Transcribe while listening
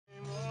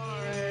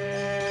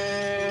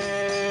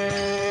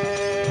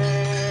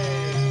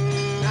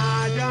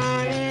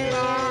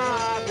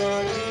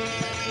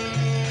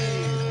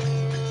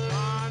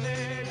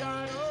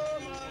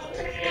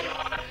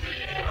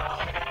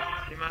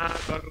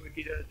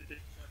quoted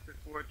in chapter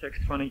 4,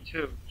 text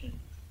 22,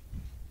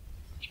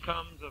 which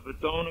comes of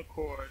its own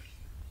accord,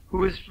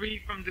 who is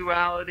free from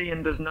duality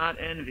and does not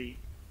envy,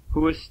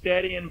 who is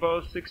steady in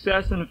both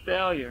success and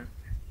failure,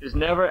 is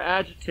never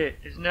agitated,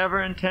 is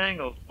never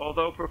entangled,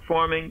 although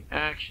performing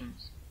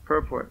actions.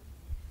 Purport.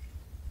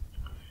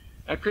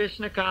 A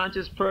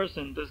Krishna-conscious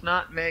person does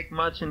not make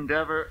much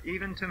endeavor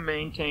even to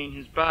maintain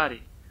his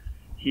body.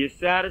 He is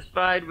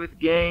satisfied with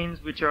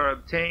gains which are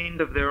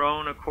obtained of their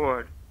own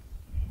accord.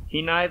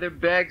 He neither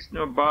begs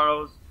nor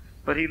borrows,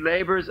 but he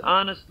labors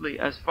honestly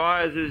as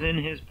far as is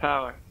in his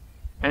power,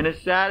 and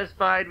is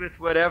satisfied with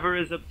whatever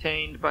is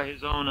obtained by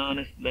his own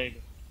honest labor.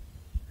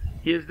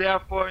 He is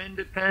therefore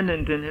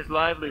independent in his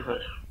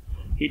livelihood.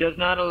 He does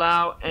not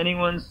allow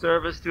anyone's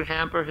service to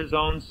hamper his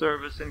own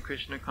service in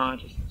Krishna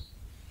consciousness.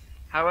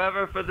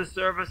 However, for the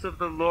service of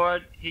the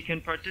Lord, he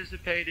can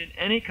participate in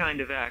any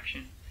kind of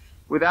action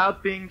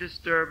without being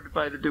disturbed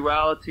by the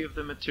duality of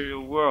the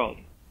material world.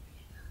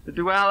 The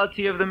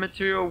duality of the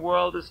material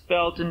world is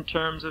felt in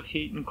terms of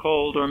heat and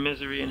cold, or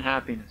misery and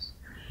happiness.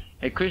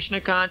 A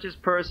Krishna-conscious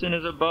person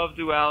is above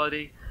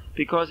duality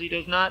because he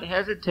does not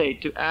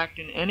hesitate to act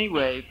in any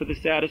way for the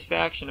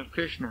satisfaction of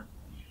Krishna.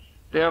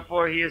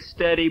 Therefore he is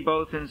steady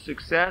both in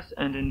success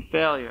and in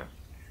failure.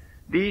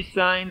 These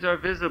signs are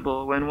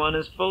visible when one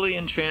is fully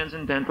in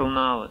transcendental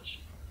knowledge.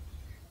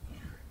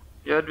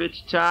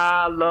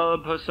 Yadvichcha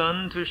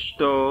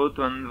labhasantushto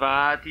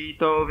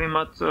tvanvatito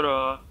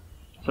vimatsara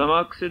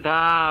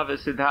samaksidha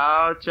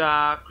visidha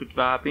cha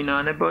krutvapi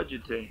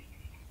nanibhajate.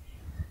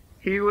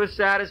 He who is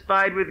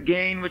satisfied with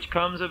gain which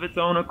comes of its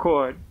own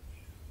accord,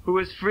 who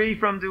is free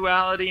from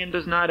duality and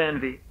does not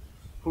envy,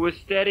 who is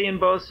steady in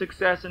both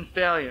success and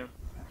failure,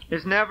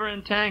 is never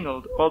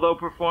entangled, although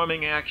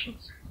performing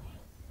actions.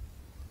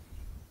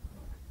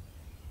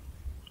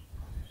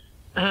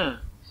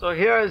 So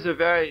here is a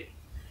very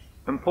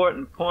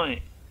important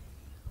point,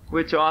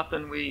 which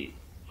often we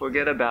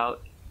forget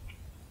about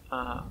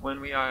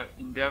when we are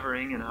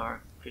endeavoring in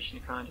our Krishna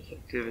conscious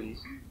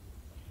activities,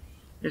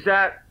 is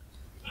that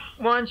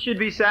one should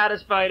be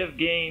satisfied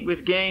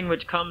with gain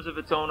which comes of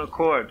its own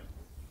accord.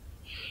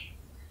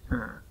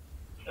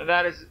 And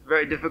that is a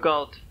very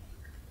difficult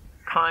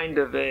kind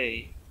of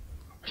a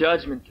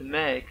judgment to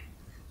make.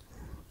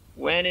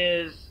 When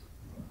is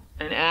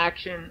an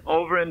action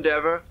over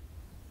endeavor,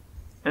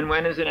 and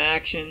when is an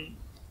action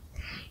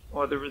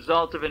or the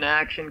result of an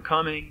action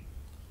coming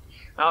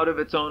out of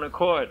its own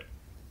accord?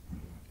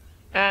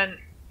 And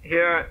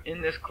here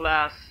in this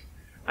class,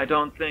 I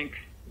don't think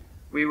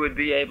we would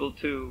be able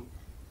to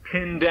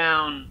pin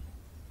down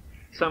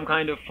some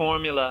kind of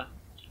formula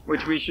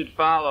which we should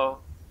follow,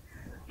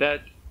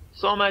 that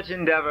so much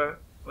endeavor,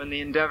 when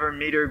the endeavor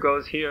meter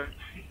goes here,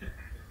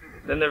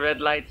 then the red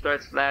light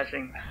starts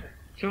flashing.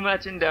 Too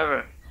much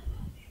endeavor.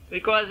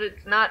 Because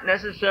it's not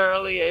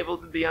necessarily able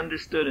to be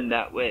understood in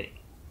that way.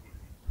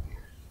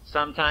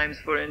 Sometimes,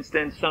 for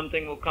instance,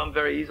 something will come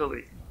very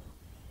easily,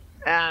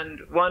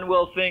 and one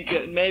will think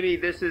that maybe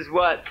this is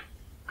what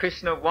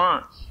Krishna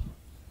wants.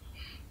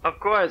 Of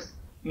course,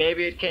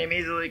 maybe it came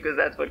easily because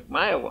that's what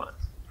Maya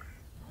wants.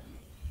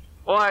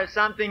 Or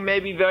something may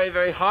be very,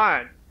 very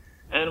hard,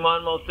 and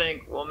one will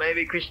think, well,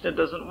 maybe Krishna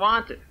doesn't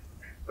want it,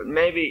 but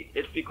maybe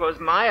it's because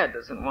Maya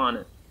doesn't want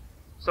it.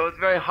 So it's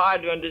very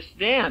hard to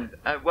understand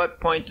at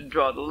what point to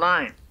draw the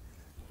line.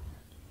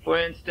 For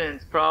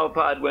instance,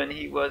 Prabhupada, when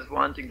he was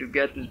wanting to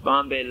get this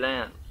Bombay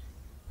land,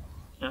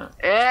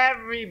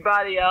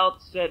 everybody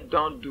else said,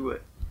 don't do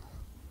it.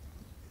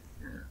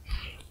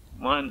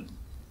 One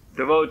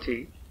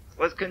devotee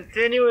was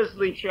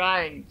continuously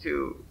trying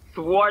to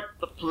thwart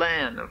the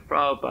plan of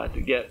Prabhupada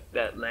to get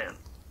that land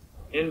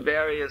in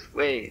various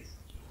ways,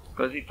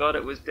 because he thought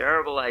it was a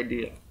terrible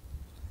idea.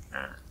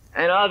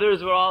 And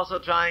others were also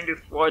trying to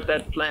thwart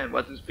that plan,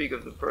 what to speak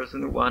of the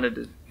person who wanted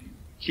to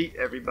cheat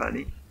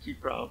everybody,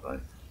 cheat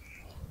Prabhupada.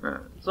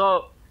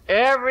 So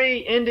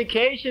every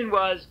indication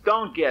was,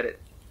 don't get it.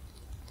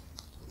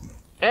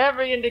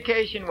 Every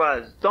indication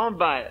was, don't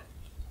buy it.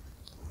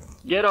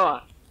 Get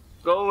off.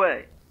 Go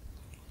away.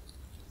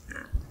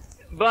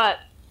 But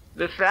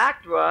the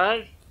fact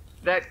was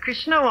that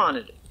Krishna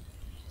wanted it.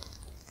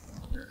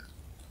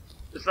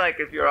 Just like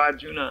if you're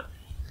Arjuna,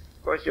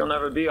 of course you'll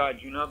never be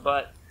Arjuna,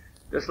 but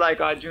just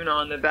like Arjuna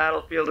on the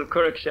battlefield of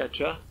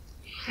Kurukshetra,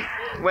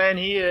 when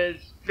he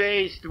is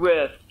faced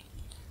with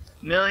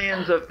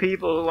millions of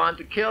people who want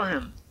to kill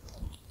him,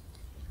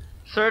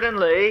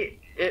 certainly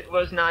it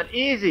was not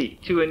easy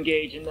to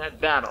engage in that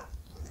battle.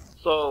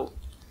 So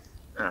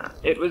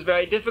it was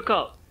very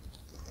difficult.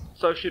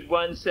 So should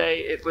one say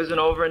it was an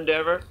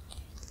over-endeavor?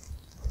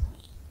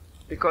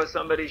 Because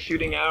somebody's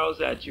shooting arrows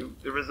at you,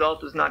 the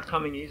result is not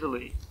coming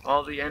easily.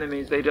 All the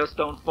enemies, they just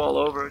don't fall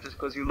over just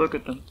because you look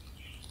at them.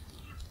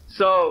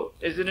 So,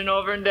 is it an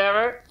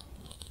over-endeavor?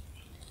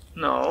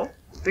 No,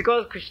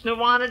 because Krishna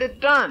wanted it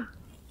done.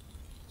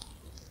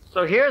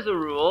 So here's a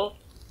rule.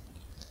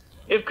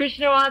 If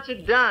Krishna wants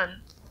it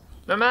done,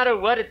 no matter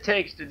what it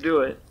takes to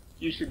do it,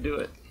 you should do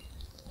it.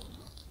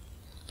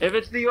 If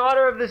it's the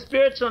order of the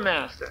spiritual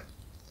master,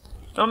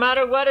 no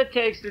matter what it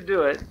takes to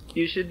do it,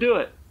 you should do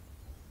it.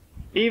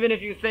 even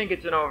if you think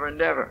it's an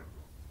over-endeavor.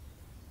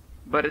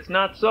 But it's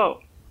not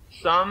so.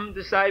 Some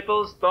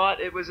disciples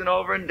thought it was an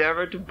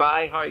over-endeavor to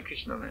buy Hare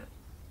Krishna land.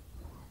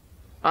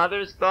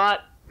 Others thought,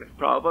 if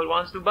Prabhupada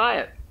wants to buy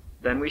it,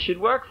 then we should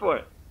work for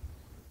it.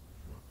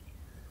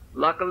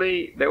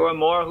 Luckily, there were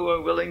more who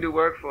were willing to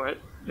work for it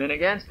than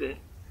against it.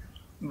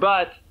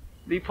 But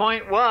the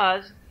point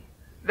was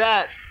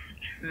that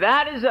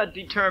that is a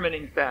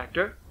determining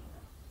factor.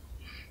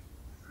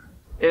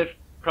 If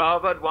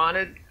Prabhupada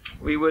wanted,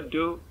 we would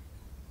do.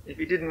 If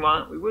he didn't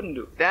want, we wouldn't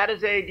do. That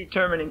is a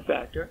determining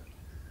factor.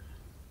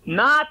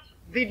 Not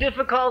the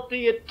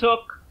difficulty it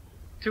took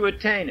to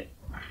attain it.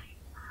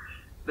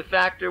 The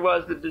factor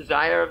was the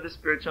desire of the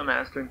spiritual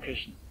master in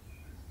Krishna.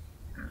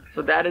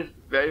 So that is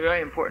a very,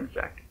 very important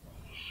factor.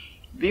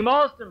 The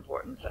most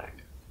important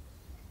factor.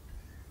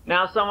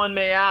 Now someone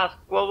may ask,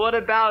 well, what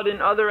about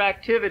in other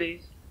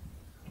activities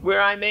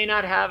where I may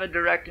not have a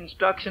direct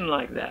instruction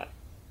like that?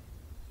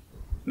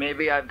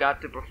 Maybe I've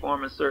got to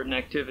perform a certain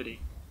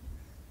activity.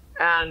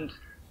 And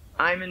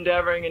I'm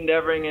endeavoring,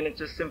 and it's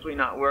just simply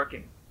not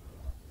working.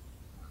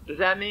 Does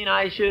that mean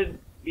I should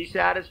be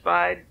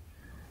satisfied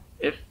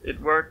if it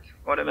worked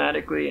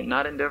automatically and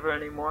not endeavor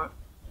anymore?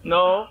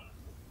 No,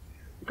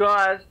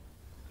 because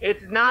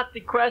it's not the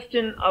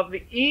question of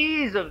the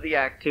ease of the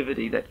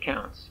activity that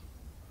counts.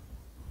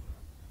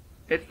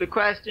 It's the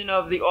question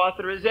of the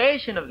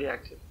authorization of the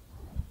activity.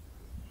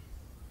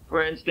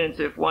 For instance,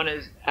 if one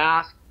is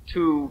asked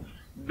to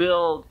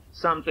build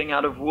something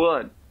out of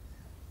wood,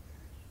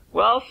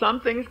 well, some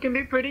things can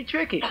be pretty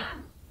tricky.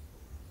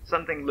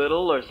 Something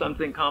little or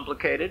something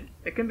complicated,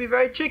 it can be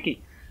very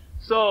tricky.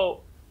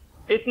 So,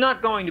 it's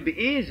not going to be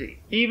easy,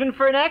 even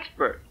for an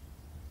expert.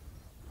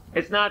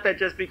 It's not that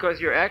just because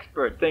you're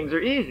expert, things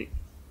are easy.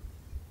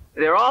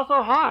 They're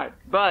also hard,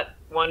 but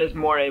one is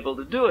more able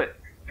to do it.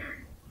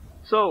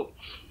 So,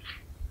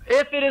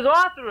 if it is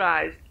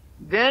authorized,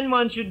 then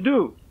one should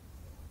do,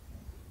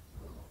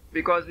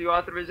 because the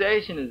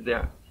authorization is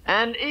there.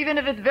 And even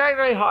if it's very,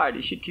 very hard,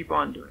 you should keep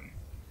on doing it.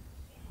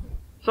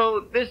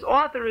 So this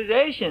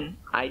authorization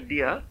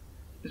idea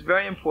is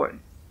very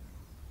important.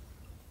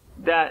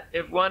 That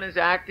if one is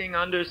acting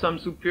under some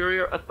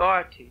superior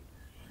authority,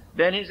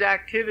 then his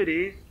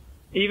activities,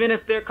 even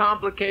if they're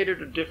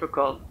complicated or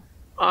difficult,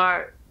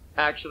 are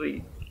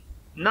actually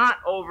not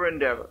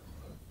over-endeavor.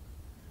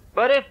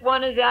 But if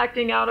one is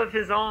acting out of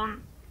his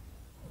own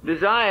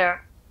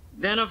desire,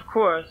 then of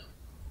course,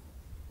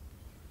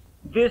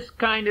 this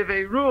kind of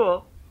a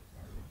rule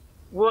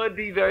would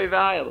be very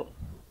valuable.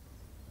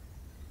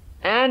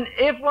 And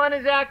if one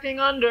is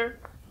acting under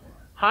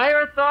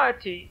higher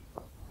authority,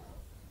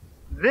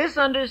 this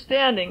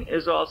understanding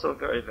is also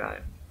very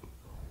valuable.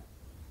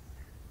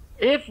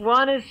 If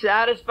one is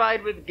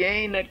satisfied with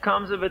gain that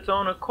comes of its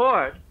own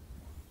accord,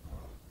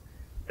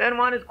 then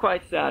one is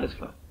quite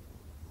satisfied.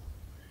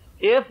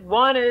 If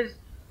one is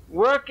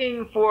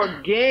working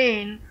for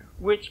gain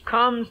which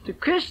comes to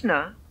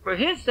Krishna for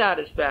his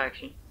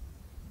satisfaction,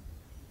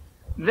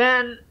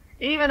 then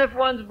even if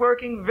one's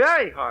working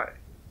very hard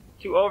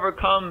to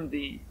overcome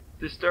the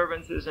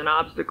disturbances and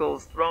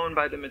obstacles thrown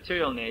by the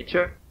material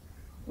nature,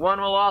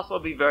 one will also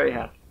be very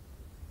happy.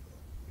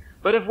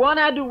 But if one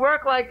had to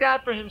work like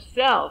that for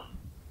himself,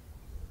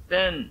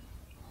 then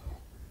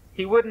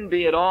he wouldn't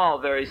be at all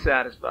very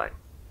satisfied.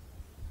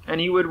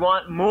 And he would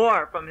want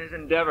more from his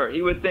endeavor.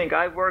 He would think,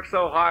 I've worked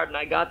so hard and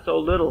I got so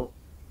little.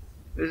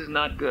 This is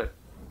not good.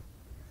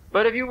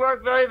 But if you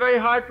work very, very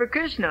hard for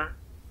Krishna,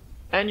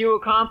 and you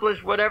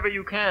accomplish whatever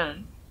you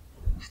can,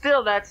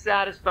 still that's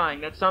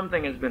satisfying that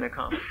something has been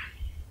accomplished.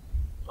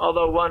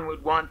 Although one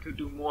would want to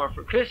do more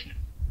for Krishna.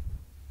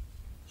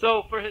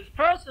 So for his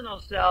personal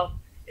self,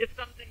 if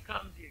something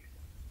comes, he accepts.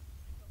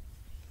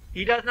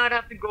 He does not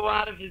have to go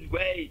out of his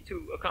way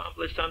to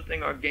accomplish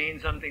something or gain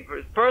something for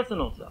his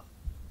personal self.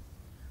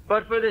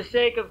 But for the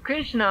sake of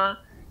Krishna,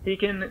 he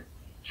can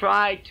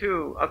try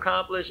to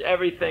accomplish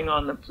everything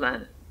on the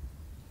planet.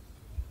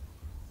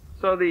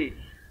 So the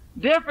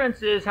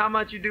difference is how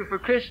much you do for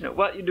Krishna,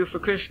 what you do for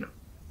Krishna.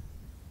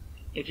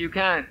 If you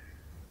can,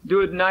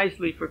 do it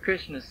nicely for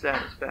Krishna's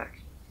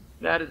satisfaction.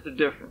 That is the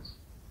difference.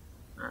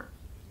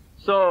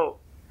 So,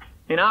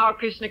 in our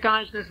Krishna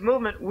consciousness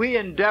movement, we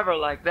endeavor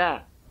like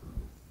that.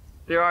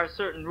 There are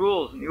certain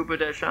rules in the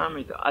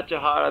Upadeshamrita.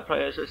 Achahara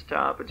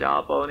prayasastha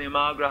pajalpo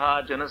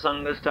niyamagraha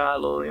janasangastha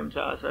lolyam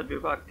cha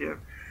sadvibhaktir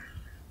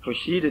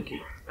proshidati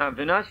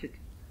vinashiti.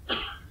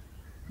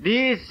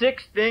 These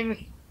 6 things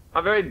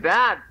are very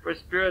bad for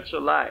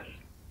spiritual life.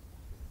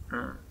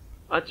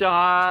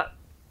 Achahara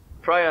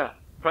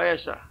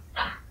prayasa.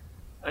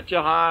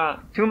 Achahara,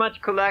 too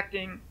much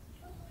collecting,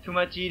 too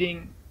much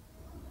eating.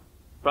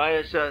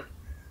 Prayasa,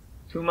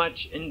 too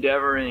much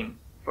endeavoring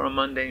for a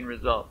mundane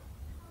result.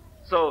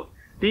 So,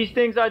 these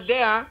things are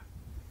there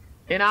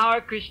in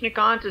our Krishna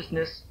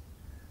consciousness,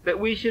 that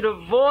we should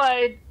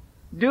avoid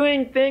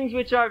doing things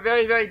which are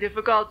very, very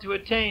difficult to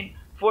attain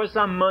for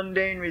some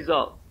mundane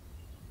result.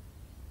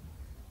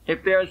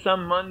 If there is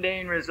some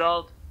mundane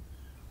result,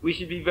 we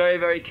should be very,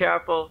 very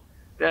careful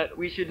that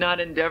we should not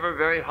endeavor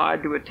very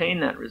hard to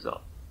attain that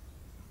result.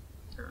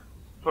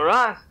 For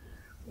us,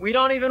 we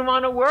don't even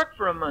want to work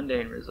for a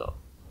mundane result.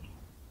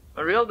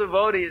 A real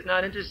devotee is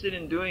not interested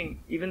in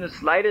doing even the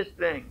slightest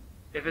thing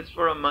if it's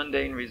for a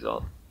mundane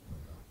result.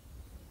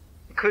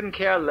 He couldn't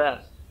care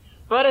less.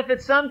 But if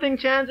it's something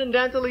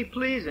transcendentally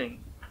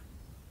pleasing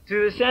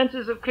to the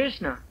senses of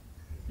Krishna,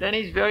 then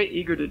he's very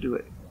eager to do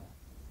it.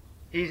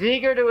 He's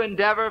eager to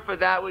endeavor for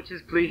that which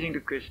is pleasing to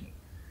Krishna.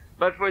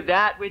 But for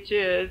that which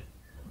is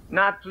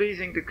not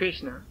pleasing to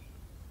Krishna,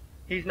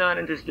 he's not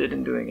interested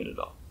in doing it at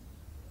all.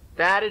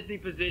 That is the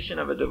position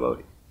of a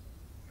devotee.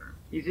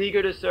 He's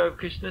eager to serve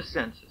Krishna's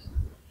senses.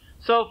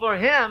 So for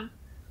him,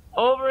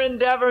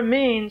 over-endeavor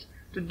means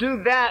to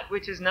do that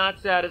which is not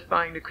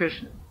satisfying to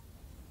Krishna.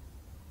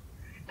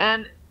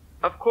 And,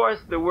 of course,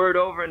 the word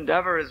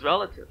over-endeavor is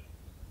relative.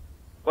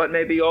 What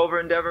may be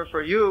over-endeavor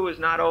for you is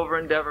not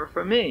over-endeavor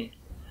for me.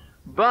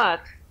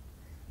 But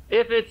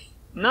if it's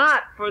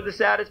not for the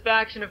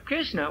satisfaction of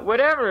Krishna,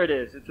 whatever it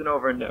is, it's an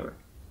over-endeavor.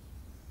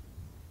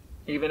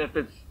 Even if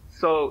it's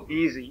so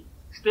easy,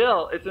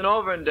 still, it's an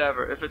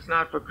over-endeavor if it's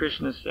not for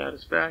Krishna's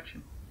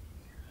satisfaction.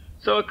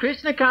 So a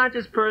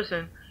Krishna-conscious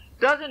person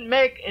doesn't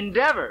make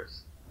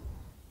endeavors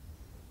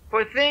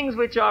for things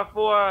which are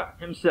for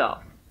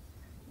himself,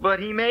 but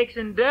he makes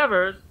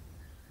endeavors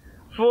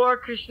for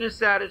Krishna's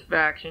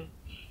satisfaction.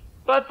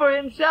 But for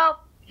himself,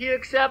 he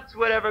accepts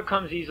whatever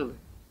comes easily.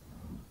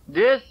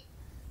 This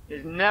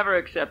is never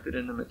accepted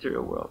in the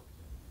material world.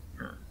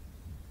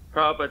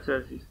 Prabhupada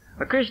says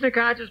a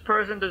Krishna-conscious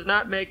person does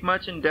not make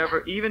much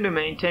endeavor even to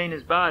maintain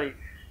his body.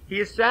 He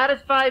is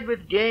satisfied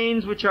with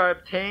gains which are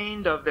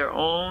obtained of their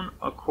own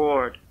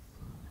accord.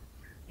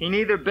 He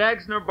neither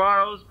begs nor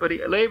borrows, but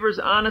he labors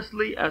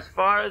honestly as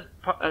far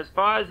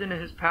as in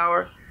his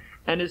power,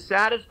 and is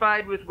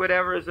satisfied with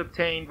whatever is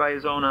obtained by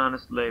his own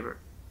honest labor.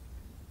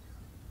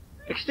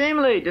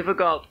 Extremely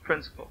difficult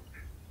principle.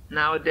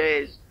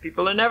 Nowadays,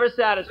 people are never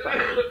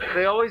satisfied.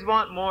 They always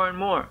want more and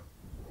more.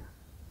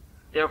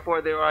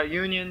 Therefore, there are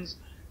unions,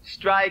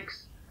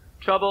 strikes,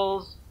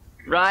 troubles,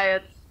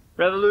 riots,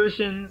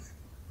 revolutions,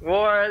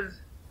 wars,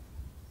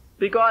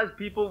 because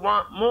people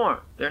want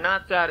more. They're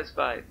not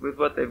satisfied with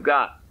what they've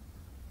got.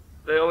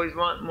 They always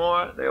want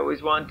more. They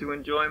always want to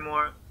enjoy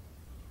more.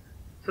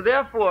 So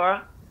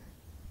therefore,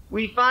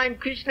 we find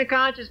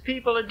Krishna-conscious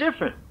people are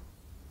different,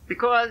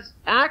 because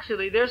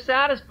actually they're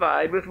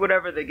satisfied with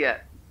whatever they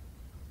get.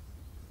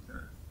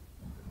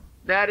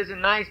 That is a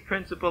nice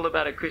principle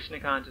about a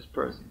Krishna-conscious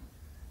person.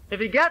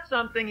 If he gets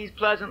something, he's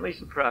pleasantly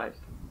surprised.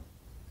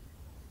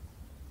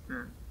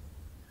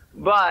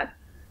 But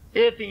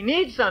if he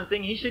needs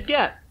something, he should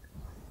get.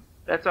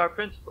 That's our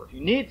principle. If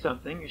you need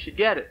something, you should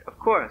get it, of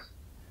course.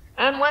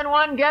 And when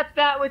one gets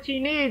that which he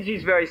needs,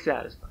 he's very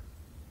satisfied.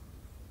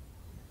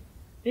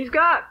 He's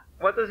got.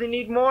 What does he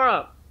need more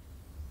of?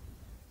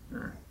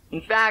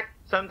 In fact,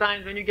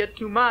 sometimes when you get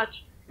too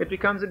much, it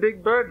becomes a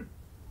big burden.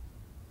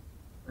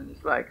 And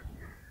it's like,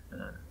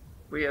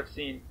 we have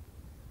seen,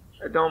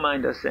 don't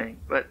mind us saying,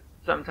 but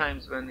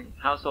sometimes when the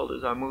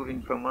householders are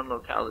moving from one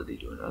locality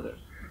to another,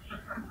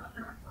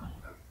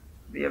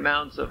 the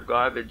amounts of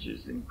garbage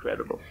is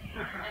incredible.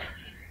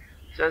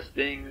 Just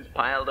things,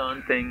 piled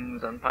on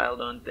things,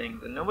 unpiled on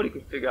things, and nobody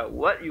could figure out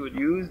what you would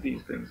use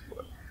these things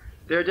for.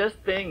 They're just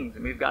things,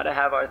 and we've got to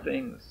have our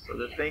things, so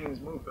the things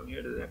move from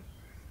here to there.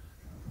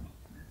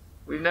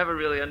 We've never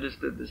really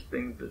understood this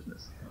things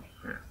business.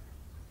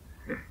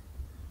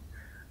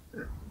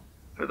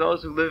 For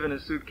those who live in a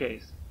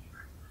suitcase,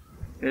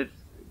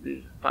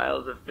 these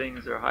piles of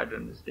things are hard to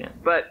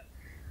understand. But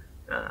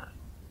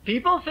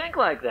people think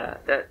like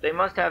that they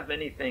must have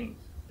many things,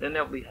 then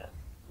they'll be happy.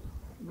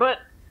 But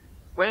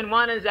when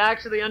one is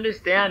actually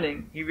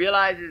understanding, he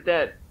realizes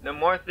that the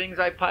more things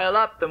I pile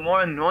up, the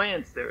more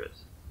annoyance there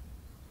is,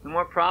 the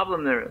more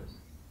problem there is,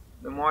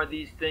 the more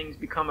these things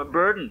become a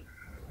burden,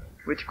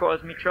 which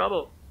cause me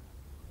trouble.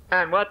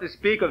 And what to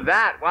speak of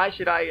that? Why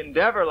should I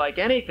endeavor like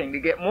anything to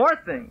get more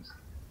things?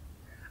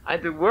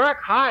 To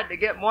work hard to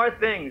get more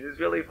things is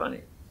really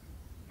funny.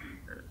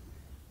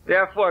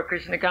 Therefore,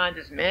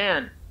 Krishna-conscious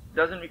man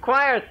doesn't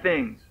require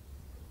things.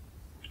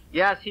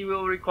 Yes, he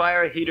will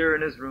require a heater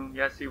in his room.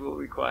 Yes, he will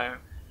require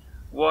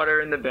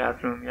water in the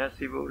bathroom. Yes,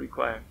 he will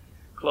require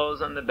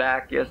clothes on the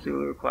back. Yes, he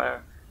will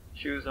require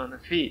shoes on the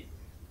feet.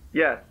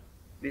 Yes,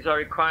 these are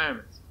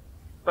requirements.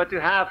 But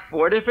to have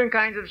 4 different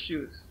kinds of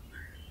shoes.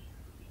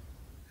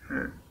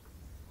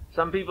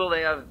 Some people,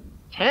 they have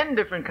 10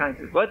 different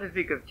kinds of. What to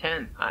speak of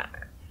 10?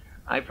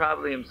 I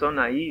probably am so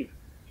naive.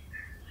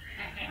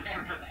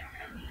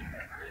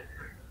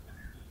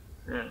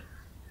 Yeah.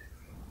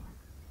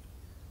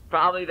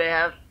 Probably they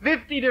have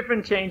 50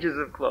 different changes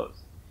of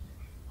clothes.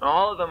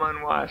 All of them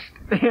unwashed.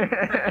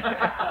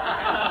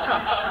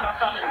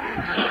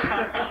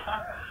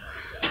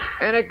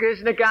 And a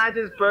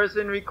Krishna-conscious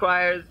person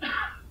requires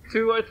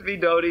 2 or 3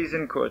 dhotis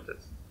and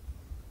kurtas.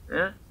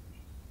 Yeah?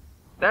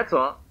 That's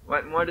all.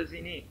 What more does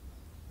he need?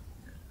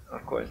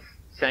 Of course,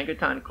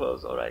 Sankirtan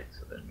clothes, all right,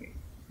 so then we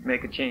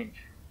make a change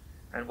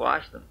and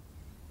wash them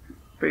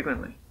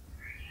frequently.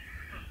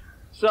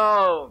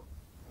 So,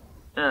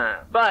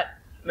 but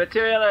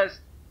materialists,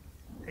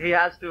 he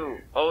has to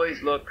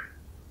always look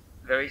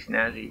very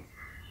snazzy.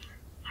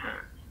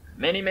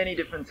 Many, many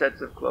different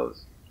sets of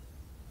clothes.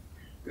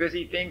 Because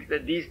he thinks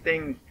that these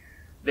things,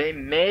 they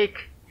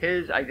make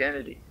his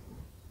identity.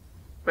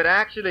 But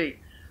actually,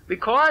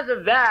 because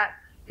of that,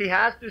 he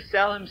has to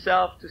sell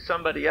himself to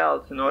somebody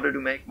else in order to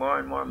make more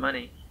and more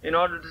money, in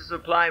order to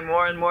supply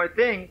more and more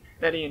things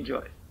that he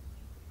enjoys.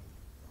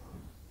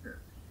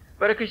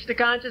 But a Krishna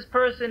conscious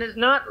person is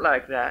not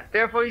like that.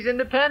 Therefore, he's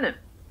independent.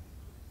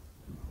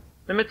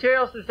 The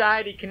material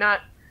society cannot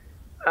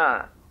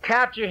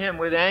capture him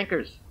with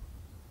anchors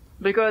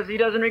because he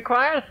doesn't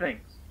require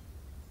things.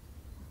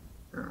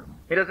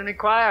 He doesn't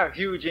require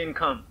huge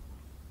income.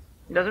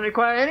 He doesn't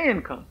require any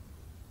income.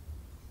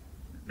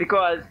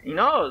 Because he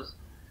knows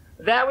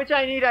that which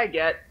I need I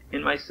get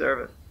in my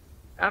service.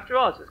 After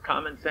all, it's just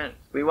common sense.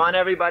 We want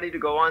everybody to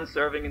go on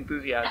serving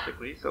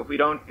enthusiastically, so if we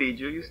don't feed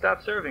you, you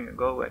stop serving and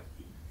go away.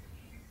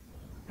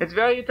 It's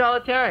very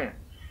utilitarian.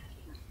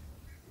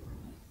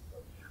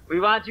 We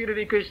want you to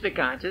be Krishna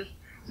conscious,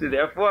 so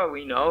therefore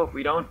we know if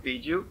we don't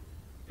feed you,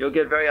 you'll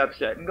get very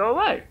upset and go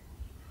away.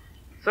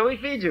 So we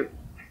feed you.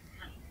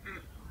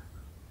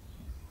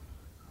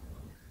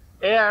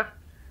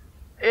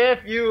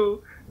 If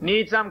you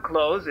need some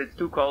clothes, it's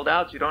too cold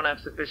out, you don't have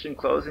sufficient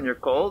clothes and you're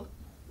cold,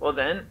 well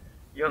then,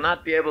 you'll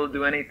not be able to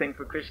do anything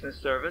for Krishna's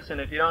service, and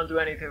if you don't do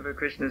anything for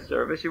Krishna's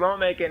service, you won't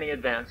make any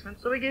advancement,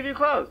 so we give you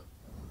clothes.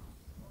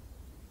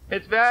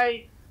 It's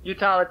very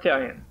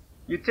utilitarian.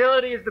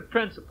 Utility is the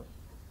principle.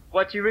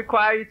 What you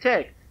require, you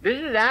take. This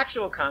is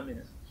actual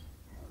communism.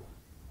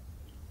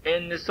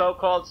 In the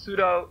so-called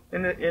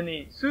in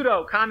the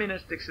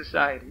pseudo-communistic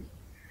societies,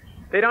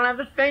 they don't have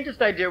the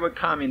faintest idea what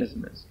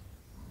communism is.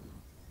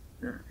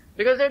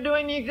 Because they're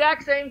doing the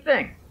exact same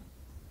thing.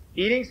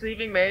 Eating,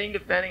 sleeping, mating,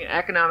 defending, and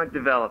economic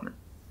development.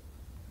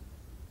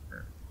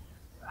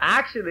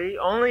 Actually,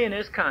 only in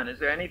ISKCON is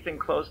there anything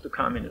close to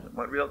communism,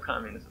 what real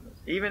communism is.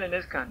 Even in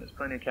ISKCON, there's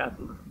plenty of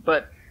capitalism.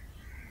 But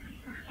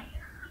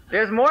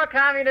there's more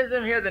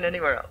communism here than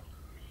anywhere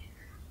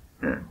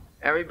else.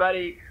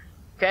 Everybody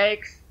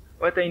takes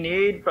what they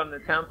need from the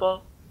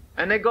temple,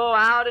 and they go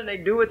out and they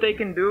do what they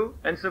can do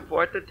and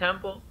support the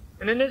temple.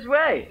 And in this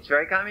way, it's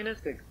very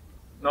communistic.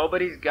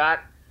 Nobody's got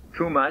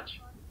too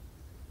much.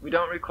 We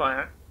don't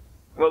require.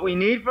 What we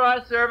need for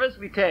our service,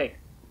 we take.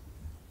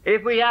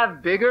 If we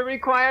have bigger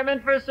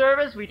requirement for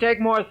service, we take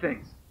more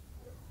things.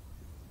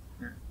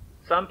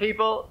 Some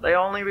people, they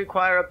only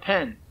require a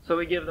pen, so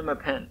we give them a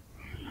pen.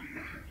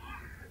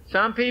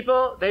 Some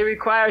people, they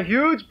require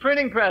huge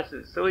printing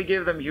presses, so we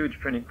give them huge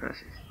printing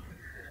presses.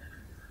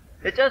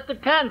 It just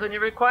depends on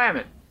your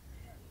requirement.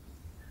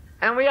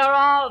 And we are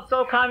all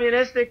so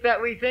communistic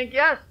that we think,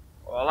 yes,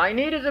 all I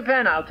need is a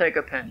pen, I'll take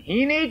a pen.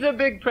 He needs a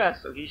big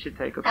press, so he should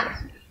take a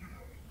press.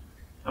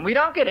 And we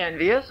don't get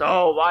envious.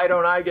 Oh, why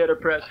don't I get a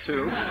press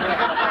too?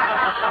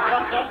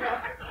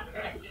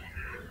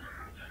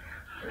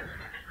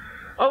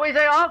 Oh, we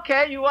say,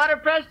 okay, you want a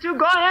press too?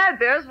 Go ahead,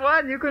 there's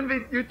one.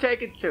 You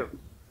take it too.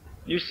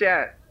 You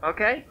share it,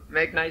 okay?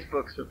 Make nice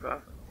books for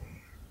profit.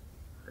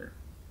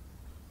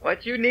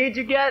 What you need,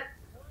 you get,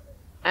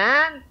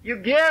 and you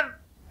give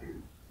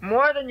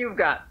more than you've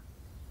got.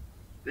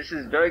 This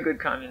is very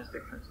good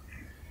communistic principle.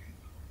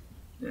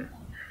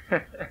 Yeah.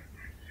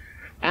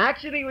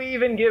 Actually, we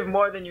even give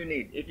more than you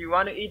need. If you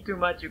want to eat too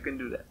much, you can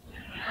do that.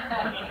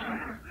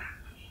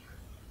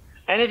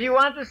 And if you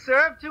want to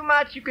serve too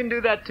much, you can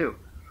do that too.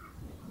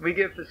 We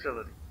give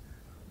facility.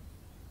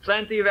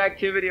 Plenty of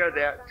activity are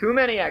there. Too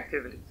many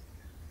activities.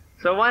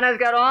 So one has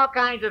got all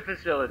kinds of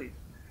facilities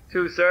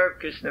to serve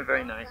Krishna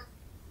very nicely.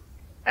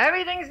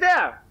 Everything's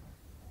there.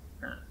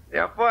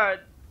 Therefore,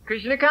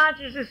 Krishna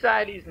conscious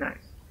society is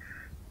nice.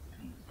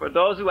 For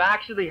those who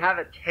actually have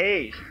a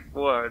taste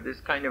for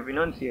this kind of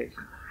renunciation,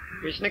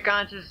 Krishna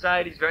conscious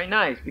society is very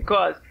nice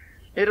because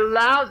it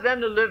allows them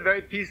to live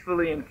very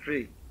peacefully and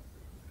free.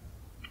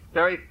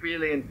 Very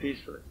freely and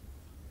peacefully.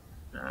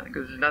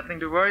 Because there's nothing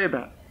to worry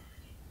about.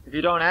 If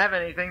you don't have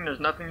anything, there's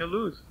nothing to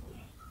lose.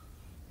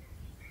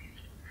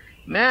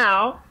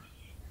 Now,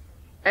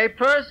 a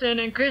person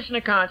in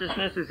Krishna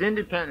consciousness is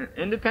independent.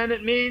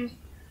 Independent means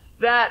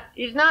that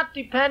he's not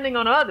depending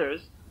on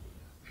others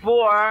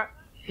for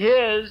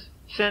his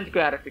sense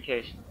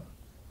gratification.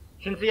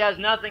 Since he has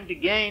nothing to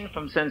gain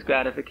from sense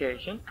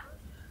gratification,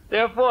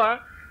 therefore,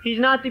 he's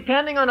not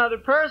depending on other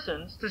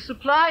persons to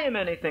supply him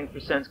anything for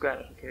sense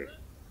gratification.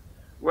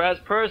 Whereas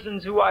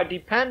persons who are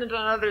dependent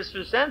on others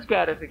for sense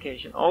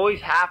gratification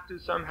always have to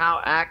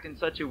somehow act in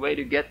such a way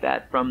to get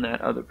that from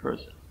that other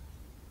person.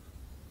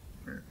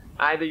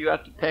 Either you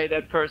have to pay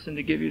that person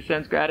to give you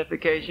sense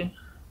gratification,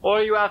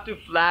 or you have to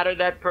flatter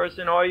that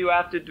person, or you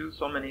have to do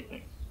so many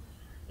things.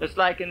 Just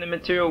like in the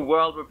material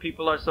world where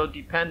people are so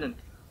dependent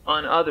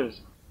on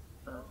others.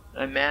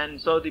 A man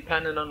so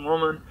dependent on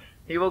woman,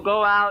 he will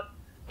go out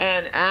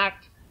and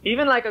act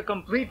even like a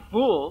complete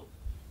fool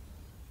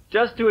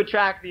just to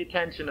attract the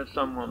attention of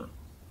some woman.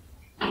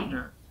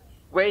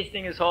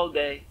 Wasting his whole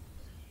day.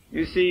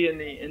 You see in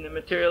the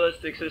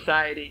materialistic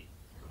society,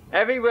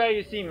 everywhere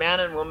you see man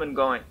and woman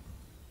going.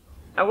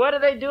 And what are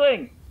they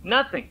doing?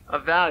 Nothing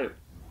of value.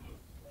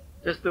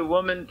 Just the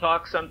woman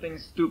talks something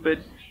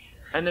stupid,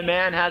 and the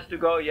man has to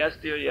go, yes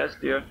dear, yes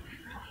dear.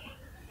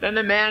 Then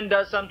the man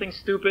does something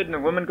stupid, and the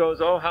woman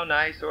goes, oh, how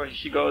nice, or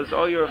she goes,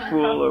 oh, you're a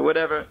fool, or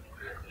whatever.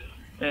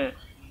 Yeah.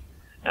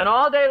 And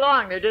all day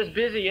long, they're just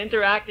busy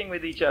interacting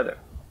with each other.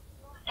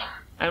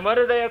 And what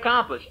do they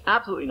accomplish?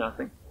 Absolutely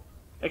nothing,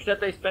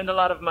 except they spend a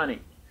lot of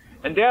money.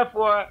 And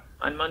therefore,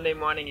 on Monday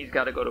morning, he's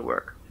got to go to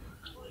work.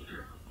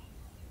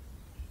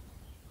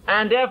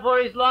 And therefore,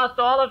 he's lost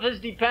all of his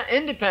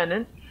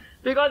independence,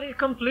 because he's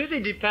completely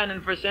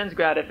dependent for sense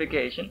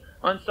gratification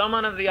on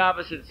someone of the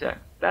opposite sex.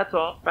 That's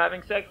all, for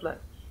having sex life.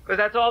 Because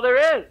that's all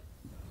there is.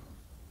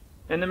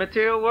 In the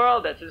material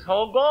world, that's his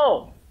whole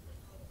goal.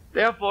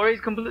 Therefore,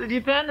 he's completely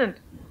dependent.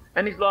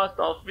 And he's lost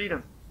all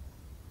freedom.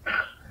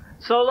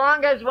 So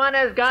long as one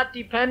has got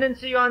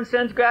dependency on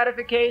sense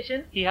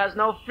gratification, he has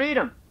no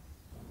freedom.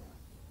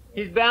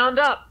 He's bound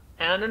up,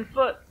 hand and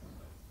foot.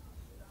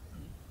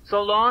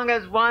 So long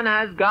as one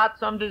has got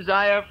some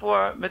desire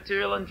for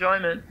material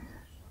enjoyment,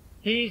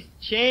 he's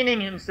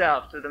chaining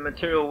himself to the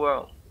material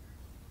world.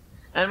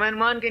 And when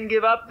one can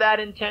give up that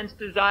intense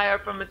desire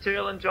for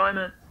material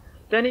enjoyment,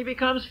 then he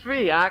becomes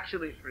free,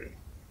 actually free.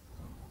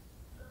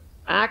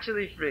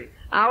 Actually free.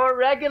 Our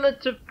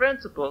regulative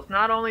principles,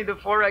 not only the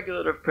 4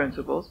 regulative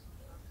principles,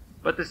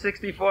 but the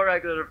 64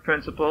 regulative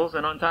principles,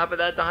 and on top of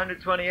that the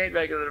 128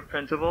 regulative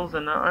principles,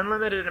 and the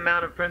unlimited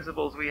amount of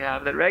principles we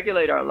have that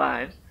regulate our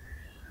lives,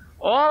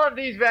 all of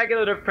these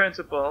regulative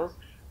principles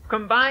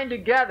combined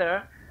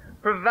together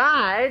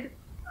provide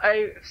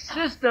a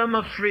system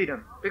of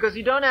freedom, because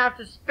you don't have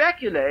to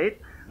speculate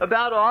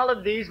about all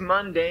of these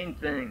mundane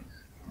things.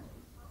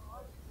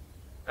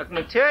 A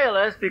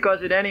materialist,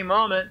 because at any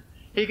moment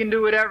he can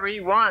do whatever he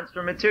wants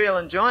for material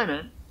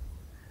enjoyment,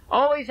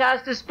 always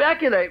has to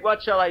speculate,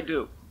 what shall I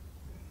do?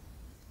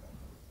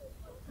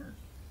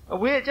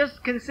 We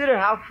just consider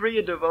how free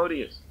a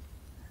devotee is,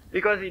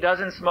 because he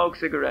doesn't smoke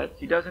cigarettes,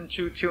 he doesn't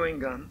chew chewing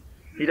gum,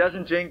 he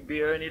doesn't drink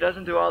beer, and he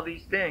doesn't do all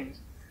these things.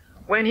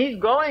 When he's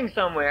going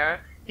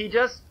somewhere, he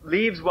just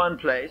leaves one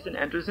place and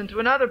enters into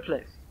another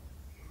place.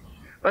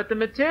 But the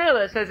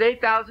materialist has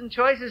 8,000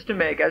 choices to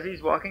make as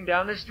he's walking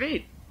down the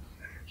street.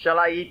 Shall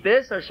I eat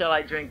this or shall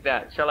I drink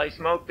that? Shall I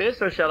smoke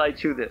this or shall I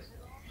chew this?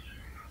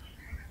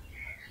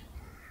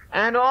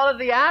 And all of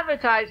the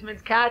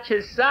advertisements catch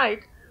his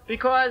sight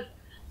because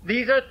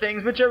these are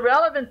things which are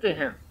relevant to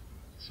him.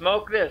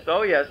 Smoke this.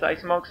 Oh yes, I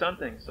smoke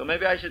something, so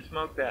maybe I should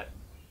smoke that.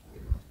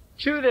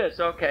 Chew this.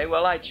 Okay,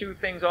 well I chew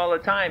things all the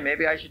time.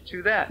 Maybe I should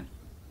chew that.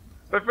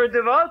 But for a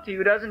devotee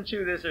who doesn't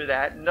chew this or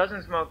that, and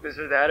doesn't smoke this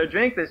or that, or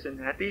drink this and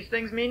that, these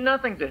things mean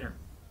nothing to him.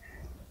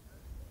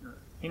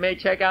 He may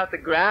check out the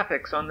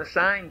graphics on the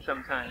sign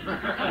sometimes.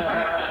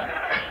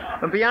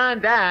 But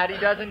beyond that, he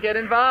doesn't get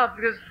involved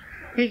because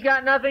he's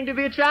got nothing to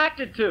be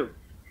attracted to.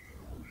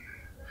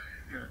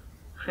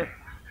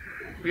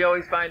 We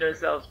always find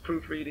ourselves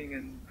proofreading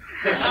and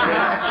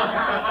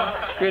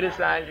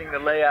criticizing the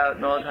layout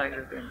and all kinds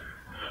of things.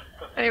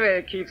 Anyway,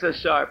 it keeps us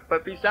sharp.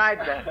 But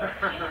besides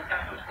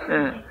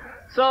that,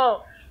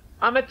 so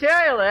a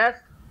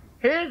materialist,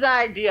 his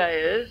idea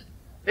is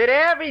that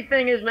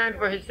everything is meant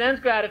for his sense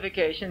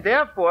gratification.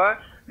 Therefore,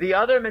 the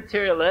other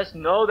materialists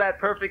know that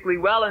perfectly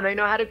well, and they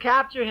know how to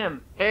capture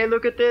him. Hey,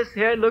 look at this.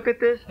 Hey, look at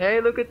this. Hey,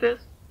 look at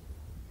this.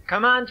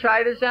 Come on,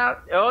 try this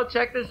out. Oh,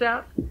 check this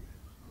out.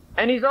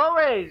 And he's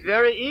always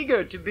very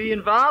eager to be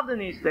involved in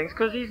these things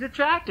because he's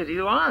attracted. He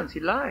wants. He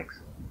likes.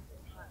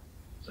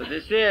 So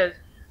this is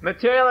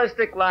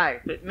materialistic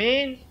life. It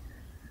means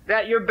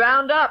that you're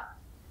bound up.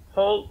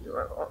 Hold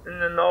in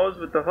the nose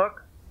with the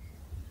hook.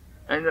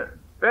 And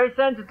very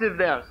sensitive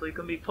there, so you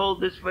can be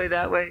pulled this way,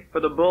 that way. For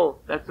the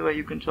bull, that's the way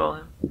you control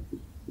him.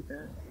 Yeah.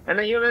 And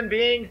the human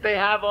beings, they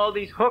have all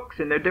these hooks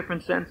in their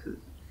different senses,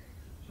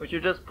 which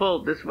are just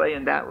pulled this way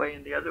and that way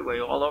and the other way,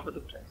 all over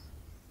the place.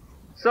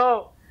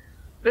 So,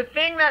 the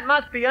thing that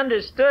must be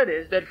understood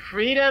is that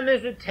freedom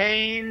is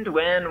attained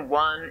when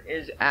one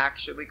is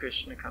actually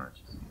Krishna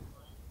conscious.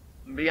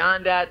 And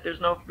beyond that,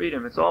 there's no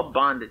freedom. It's all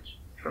bondage,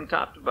 from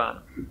top to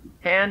bottom,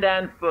 hand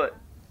and foot.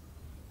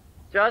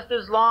 Just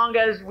as long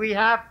as we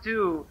have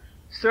to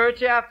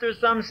search after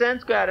some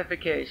sense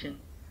gratification,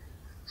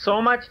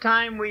 so much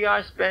time we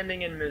are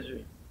spending in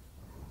misery.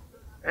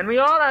 And we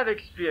all have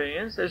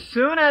experience. As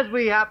soon as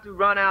we have to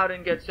run out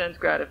and get sense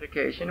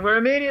gratification, we're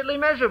immediately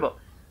miserable.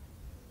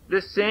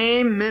 The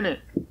same minute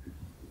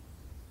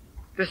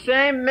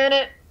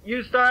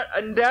you start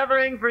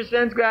endeavoring for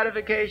sense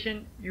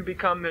gratification, you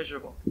become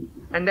miserable.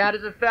 And that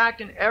is a fact,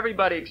 and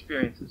everybody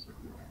experiences it.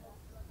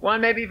 One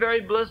may be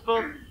very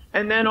blissful,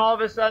 and then all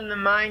of a sudden the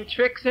mind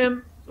tricks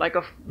him like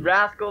a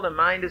rascal. The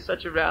mind is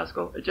such a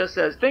rascal. It just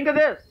says, think of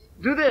this,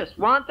 do this,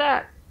 want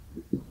that.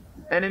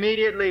 And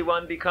immediately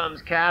one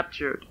becomes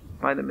captured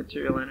by the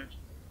material energy.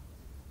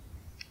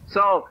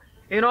 So,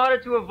 in order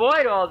to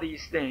avoid all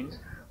these things,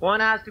 one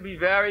has to be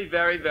very,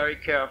 very, very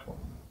careful.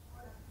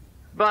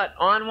 But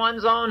on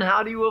one's own,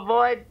 how do you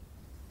avoid?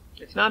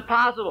 It's not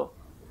possible.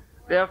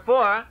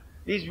 Therefore,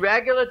 these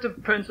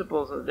regulative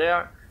principles are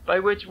there by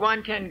which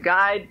one can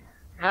guide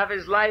have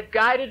his life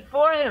guided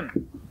for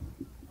him.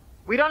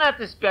 We don't have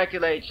to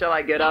speculate, shall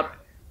I get up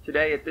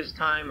today at this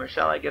time, or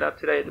shall I get up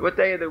today? What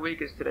day of the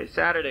week is today?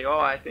 Saturday. Oh,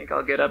 I think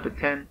I'll get up at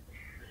 10.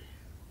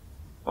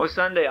 Oh,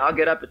 Sunday, I'll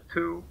get up at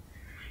 2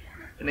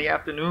 in the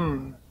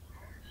afternoon.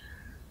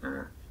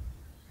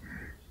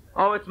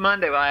 Oh, it's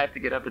Monday. Well, I have to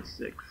get up at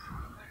 6.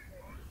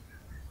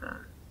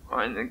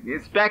 Or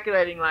you're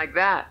speculating like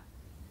that.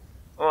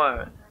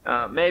 Or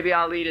maybe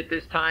I'll eat at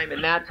this time,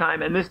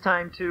 and this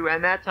time too,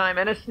 and that time,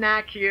 and a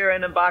snack here,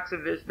 and a box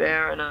of this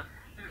there, and a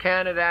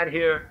can of that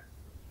here.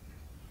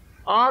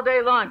 All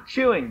day long,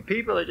 chewing.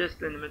 People are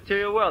just in the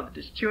material world,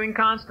 just chewing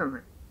constantly.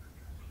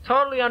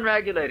 Totally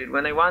unregulated.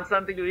 When they want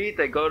something to eat,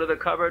 they go to the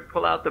cupboard,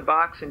 pull out the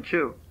box, and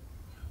chew.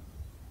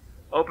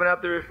 Open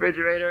up the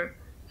refrigerator,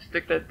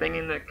 stick that thing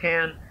in the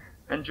can,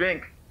 and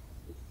drink.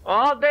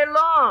 All day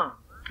long.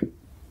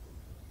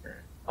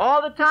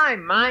 All the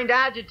time, mind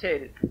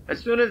agitated. As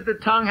soon as the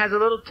tongue has a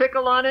little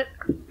tickle on it,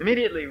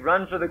 immediately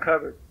run for the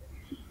cupboard.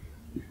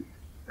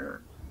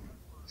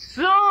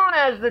 Soon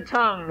as the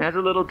tongue has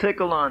a little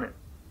tickle on it,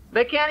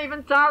 they can't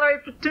even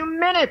tolerate for 2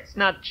 minutes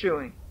not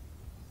chewing.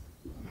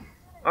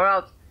 Or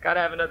else,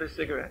 gotta have another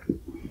cigarette.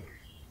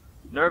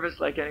 Nervous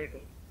like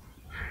anything.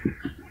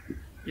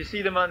 You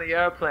see them on the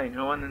airplane,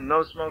 when the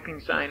no smoking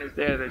sign is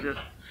there, they're just...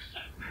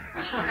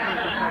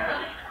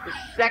 the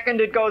second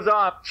it goes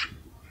off,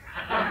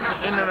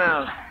 in the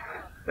mouth,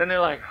 then they're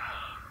like...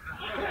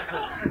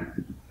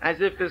 as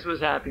if this was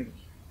happiness.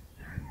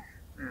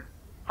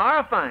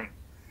 Horrifying.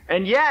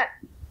 And yet,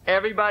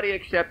 everybody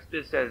accepts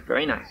this as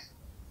very nice.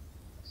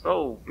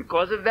 So,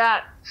 because of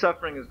that,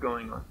 suffering is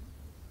going on.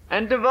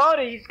 And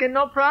devotees get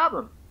no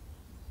problem.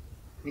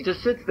 He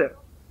just sits there.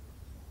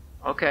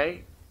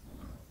 Okay,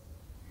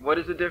 what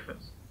is the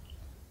difference?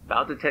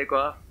 About to take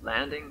off,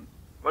 landing,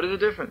 what is the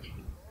difference?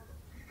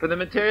 For the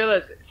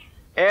materialist,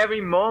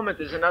 every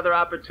moment is another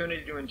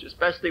opportunity to enjoy,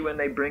 especially when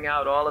they bring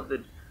out all of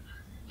the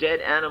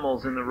dead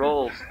animals in the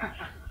rolls,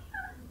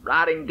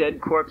 rotting dead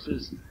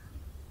corpses,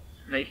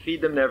 and they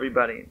feed them to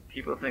everybody.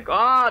 People think,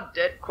 oh,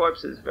 dead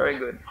corpses, very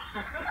good.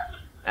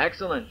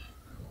 Excellent.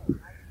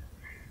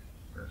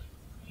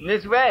 In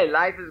this way,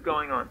 life is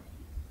going on.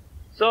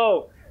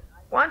 So,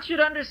 one should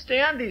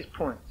understand these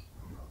points.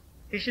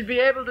 He should be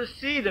able to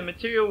see the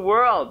material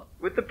world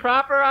with the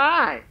proper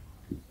eye.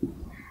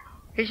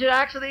 He should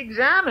actually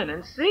examine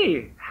and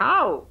see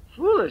how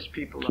foolish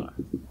people are,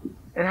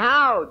 and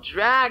how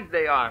dragged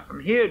they are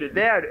from here to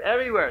there to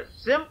everywhere,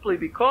 simply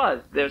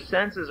because their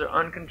senses are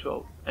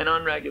uncontrolled and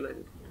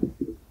unregulated.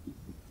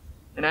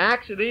 And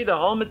actually, the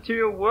whole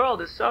material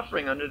world is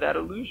suffering under that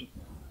illusion.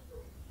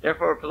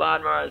 Therefore,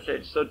 Prahlad Maharaj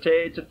said,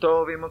 Sote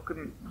tato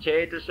vimukham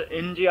chetasa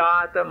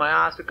indriyata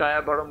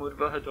mayasakaya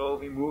baramudvahato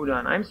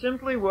vimudan. I'm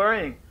simply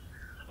worrying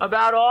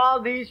about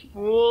all these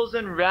fools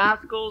and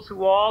rascals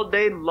who all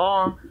day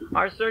long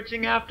are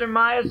searching after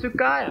Maya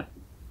Sukaya,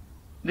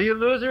 the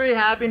illusory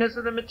happiness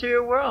of the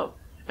material world.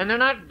 And they're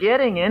not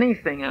getting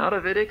anything out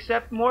of it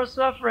except more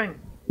suffering.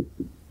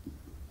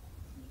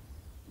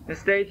 It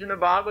states in the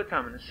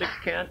Bhagavatam, in the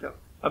 6th canto,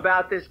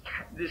 about this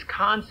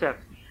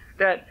concept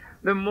that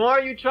the more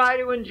you try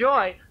to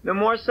enjoy, the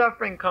more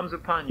suffering comes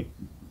upon you.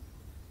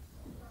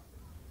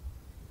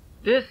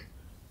 This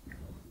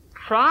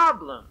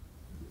problem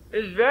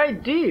is very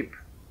deep.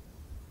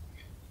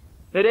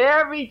 That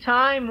every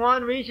time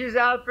one reaches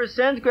out for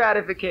sense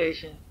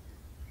gratification,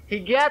 he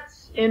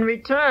gets in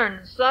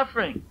return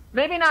suffering.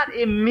 Maybe not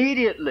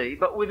immediately,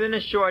 but within a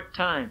short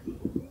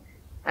time.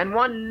 And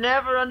one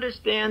never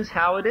understands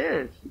how it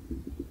is.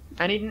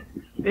 And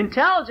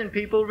intelligent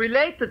people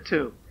relate the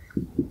two.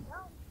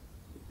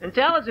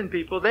 Intelligent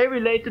people, they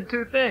relate the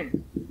two things.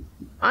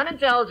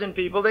 Unintelligent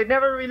people, they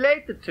never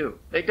relate the two.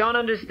 They don't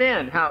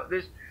understand how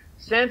this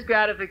sense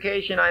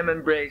gratification I'm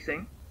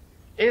embracing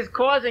is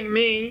causing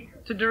me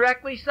to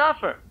directly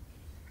suffer.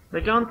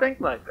 They don't think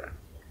like that.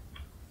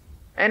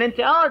 And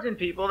intelligent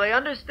people, they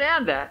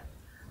understand that.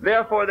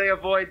 Therefore, they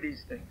avoid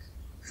these things.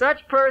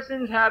 Such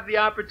persons have the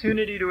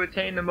opportunity to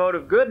attain the mode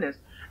of goodness,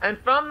 and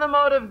from the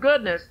mode of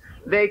goodness,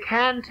 they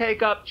can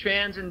take up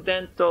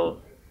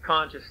transcendental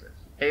consciousness.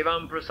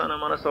 Evam prasana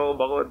manaso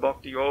bhagavad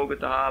bhakti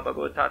yogataha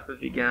bhagavad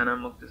tattva vijnana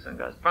mukta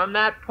sanghas. From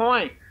that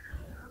point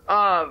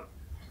of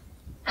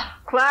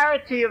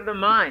clarity of the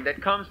mind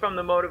that comes from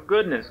the mode of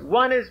goodness,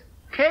 one is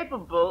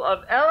capable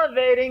of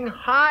elevating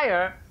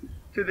higher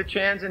to the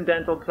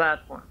transcendental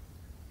platform.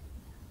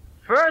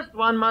 First,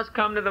 one must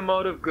come to the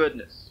mode of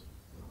goodness.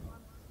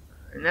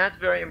 And that's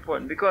very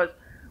important, because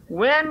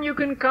when you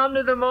can come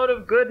to the mode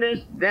of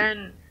goodness,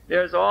 then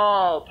there's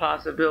all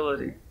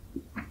possibility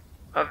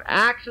of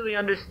actually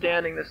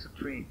understanding the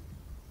Supreme.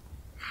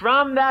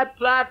 From that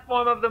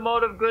platform of the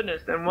mode of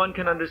goodness, then one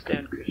can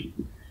understand Krishna.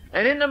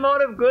 And in the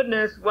mode of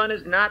goodness, one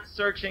is not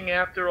searching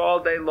after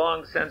all day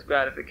long sense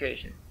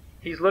gratification.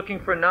 He's looking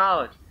for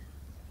knowledge.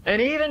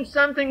 And even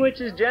something which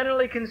is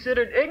generally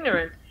considered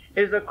ignorant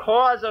is the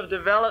cause of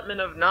development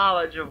of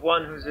knowledge of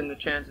one who's in the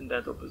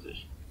transcendental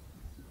position.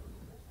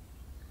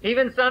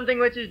 Even something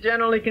which is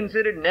generally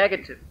considered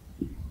negative,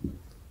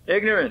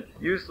 ignorant,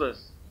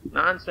 useless,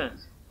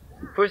 nonsense,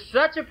 For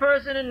such a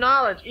person in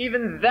knowledge,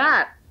 even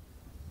that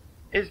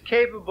is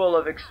capable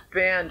of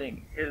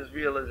expanding his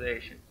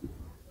realization.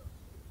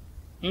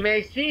 He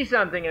may see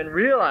something and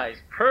realize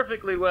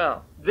perfectly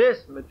well,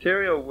 this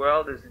material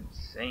world is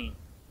insane.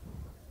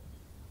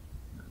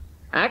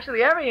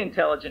 Actually, every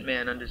intelligent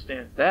man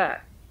understands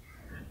that.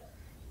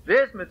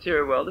 This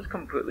material world is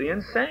completely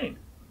insane.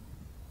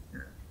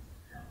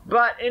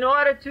 But in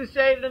order to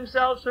save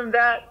themselves from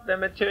that, the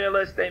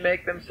materialists, they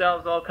make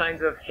themselves all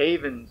kinds of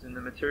havens in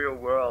the material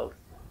world,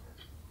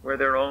 where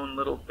their own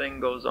little thing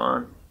goes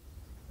on,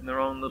 in their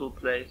own little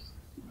place.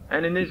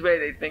 And in this way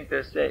they think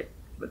they're safe.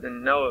 But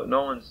then no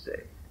one's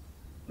safe.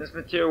 In this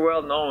material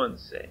world, no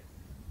one's safe.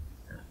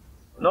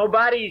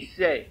 Nobody's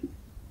safe.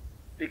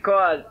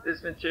 Because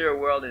this material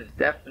world is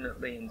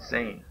definitely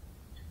insane.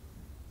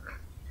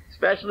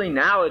 Especially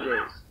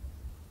nowadays.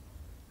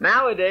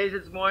 Nowadays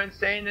it's more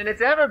insane than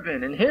it's ever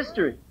been in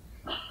history.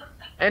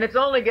 And it's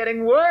only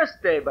getting worse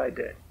day by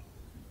day.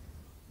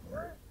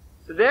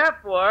 So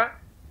therefore,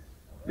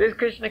 this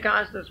Krishna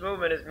consciousness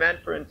movement is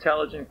meant for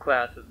intelligent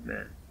class of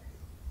men.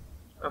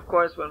 Of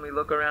course, when we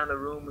look around the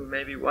room, we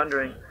may be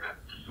wondering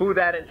who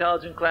that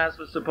intelligent class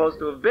was supposed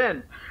to have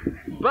been.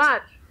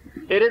 But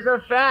it is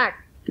a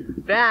fact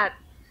that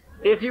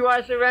if you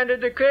are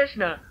surrendered to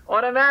Krishna,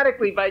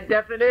 automatically, by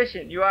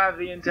definition, you are of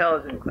the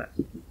intelligent class.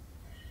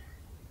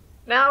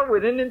 Now,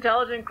 within the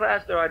intelligent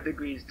class, there are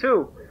degrees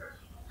too.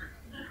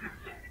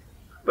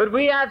 But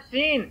we have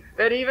seen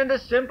that even the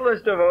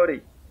simplest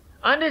devotee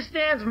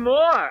understands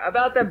more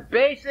about the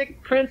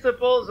basic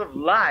principles of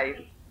life,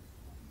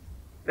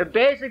 the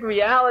basic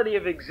reality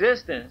of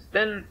existence,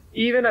 than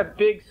even a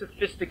big,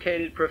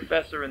 sophisticated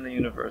professor in the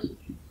university.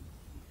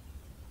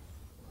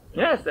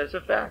 Yes, that's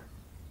a fact.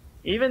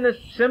 Even the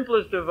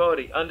simplest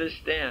devotee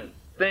understands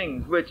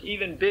things which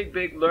even big,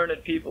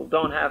 learned people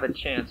don't have a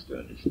chance to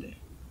understand.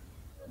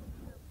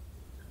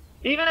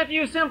 Even if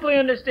you simply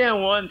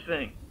understand one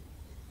thing,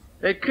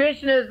 that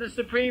Krishna is the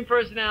Supreme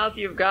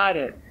Personality of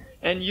Godhead,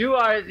 and you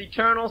are His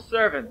eternal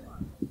servant,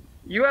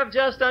 you have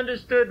just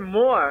understood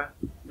more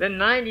than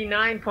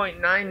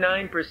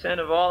 99.99%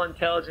 of all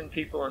intelligent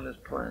people on this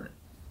planet.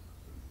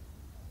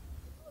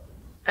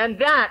 And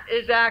that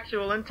is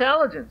actual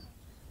intelligence.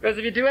 Because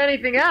if you do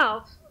anything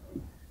else,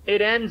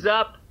 it ends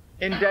up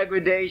in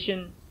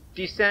degradation,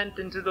 descent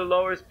into the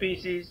lower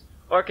species,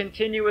 or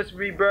continuous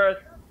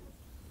rebirth.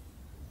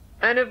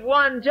 And if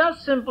one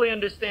just simply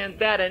understands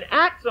that and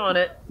acts on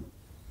it,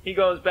 he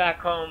goes back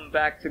home,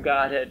 back to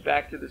Godhead,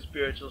 back to the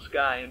spiritual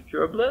sky in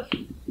pure bliss.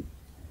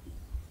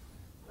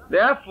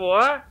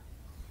 Therefore,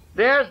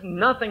 there's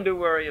nothing to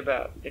worry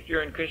about if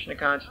you're in Krishna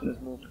consciousness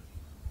movement.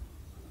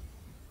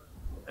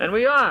 And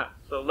we are,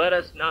 so let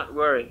us not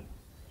worry.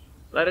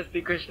 Let us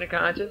be Krishna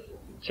conscious,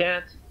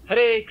 chant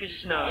Hare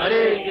Krishna,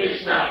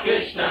 Krishna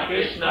Krishna,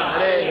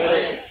 Hare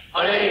Hare,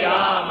 Hare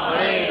Ram,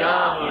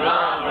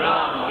 Ram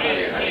Ram,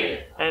 Hare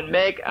Hare, and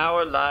make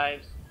our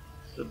lives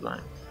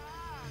sublime.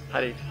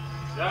 Hare Krishna.